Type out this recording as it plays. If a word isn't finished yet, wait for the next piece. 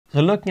So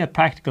looking at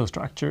practical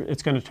structure,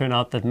 it's going to turn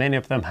out that many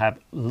of them have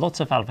lots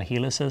of alpha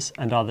helices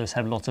and others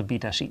have lots of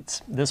beta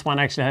sheets. This one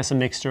actually has a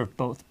mixture of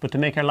both. But to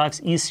make our lives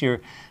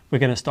easier, we're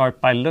going to start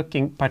by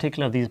looking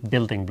particularly at these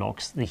building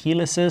blocks, the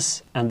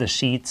helices and the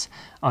sheets,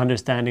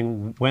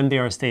 understanding when they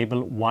are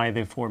stable, why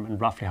they form,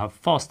 and roughly how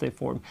fast they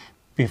form,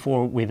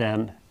 before we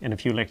then, in a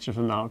few lectures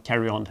from now,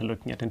 carry on to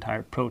looking at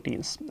entire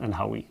proteins and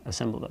how we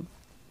assemble them.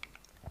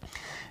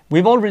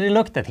 We've already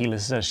looked at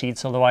helices and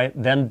sheets, although I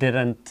then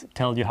didn't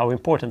tell you how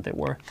important they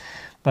were.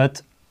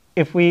 But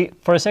if we,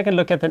 for a second,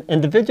 look at an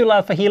individual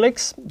alpha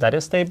helix, that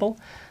is stable.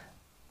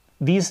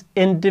 These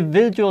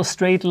individual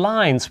straight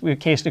lines, we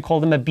occasionally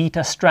call them a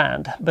beta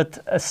strand, but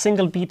a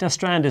single beta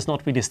strand is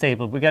not really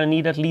stable. We're going to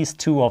need at least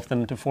two of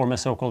them to form a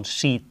so-called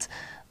sheet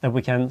that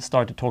we can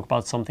start to talk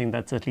about something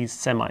that's at least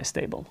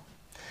semi-stable.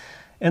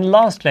 In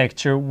last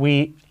lecture,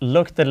 we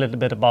looked a little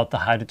bit about the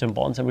hydrogen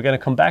bonds, and we're going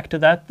to come back to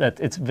that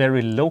it's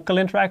very local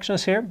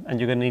interactions here, and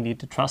you're going to need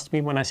to trust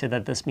me when I say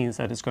that this means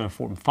that it's going to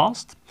form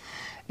fast.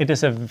 It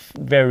is a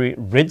very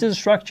rigid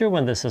structure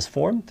when this is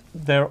formed.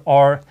 There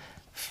are,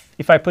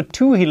 if I put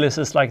two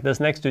helices like this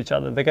next to each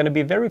other, there are going to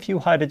be very few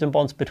hydrogen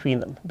bonds between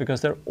them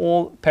because they're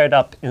all paired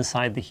up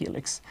inside the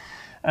helix.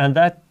 And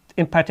that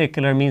in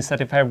particular means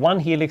that if I have one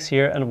helix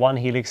here and one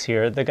helix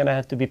here, they're going to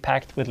have to be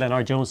packed with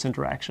Lennard-Jones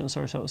interactions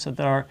or so.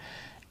 So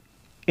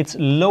it's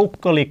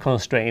locally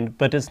constrained,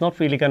 but it's not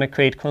really going to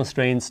create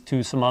constraints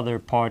to some other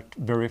part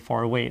very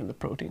far away in the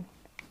protein.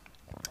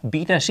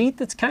 Beta sheet,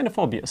 it's kind of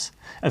obvious.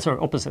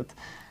 Opposite.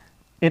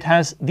 It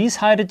has, these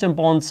hydrogen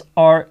bonds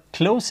are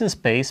close in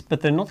space,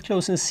 but they're not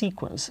close in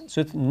sequence. So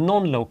it's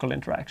non-local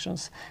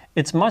interactions.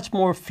 It's much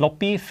more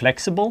floppy,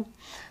 flexible.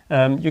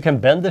 You can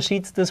bend the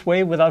sheets this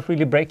way without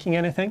really breaking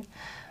anything.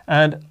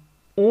 And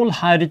all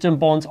hydrogen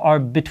bonds are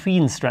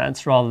between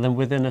strands rather than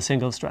within a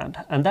single strand.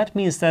 And that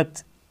means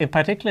that in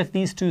particular, if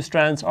these two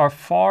strands are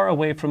far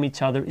away from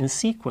each other in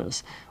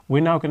sequence,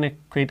 we're now going to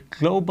create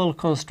global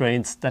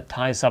constraints that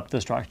ties up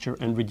the structure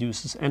and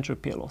reduces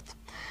entropy a lot.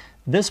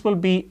 This will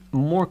be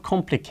more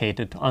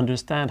complicated to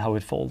understand how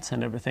it folds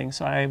and everything.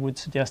 So I would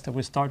suggest that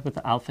we start with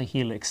the alpha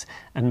helix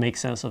and make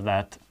sense of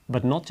that,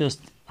 but not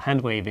just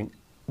hand waving,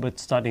 but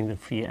studying the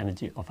free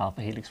energy of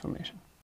alpha helix formation.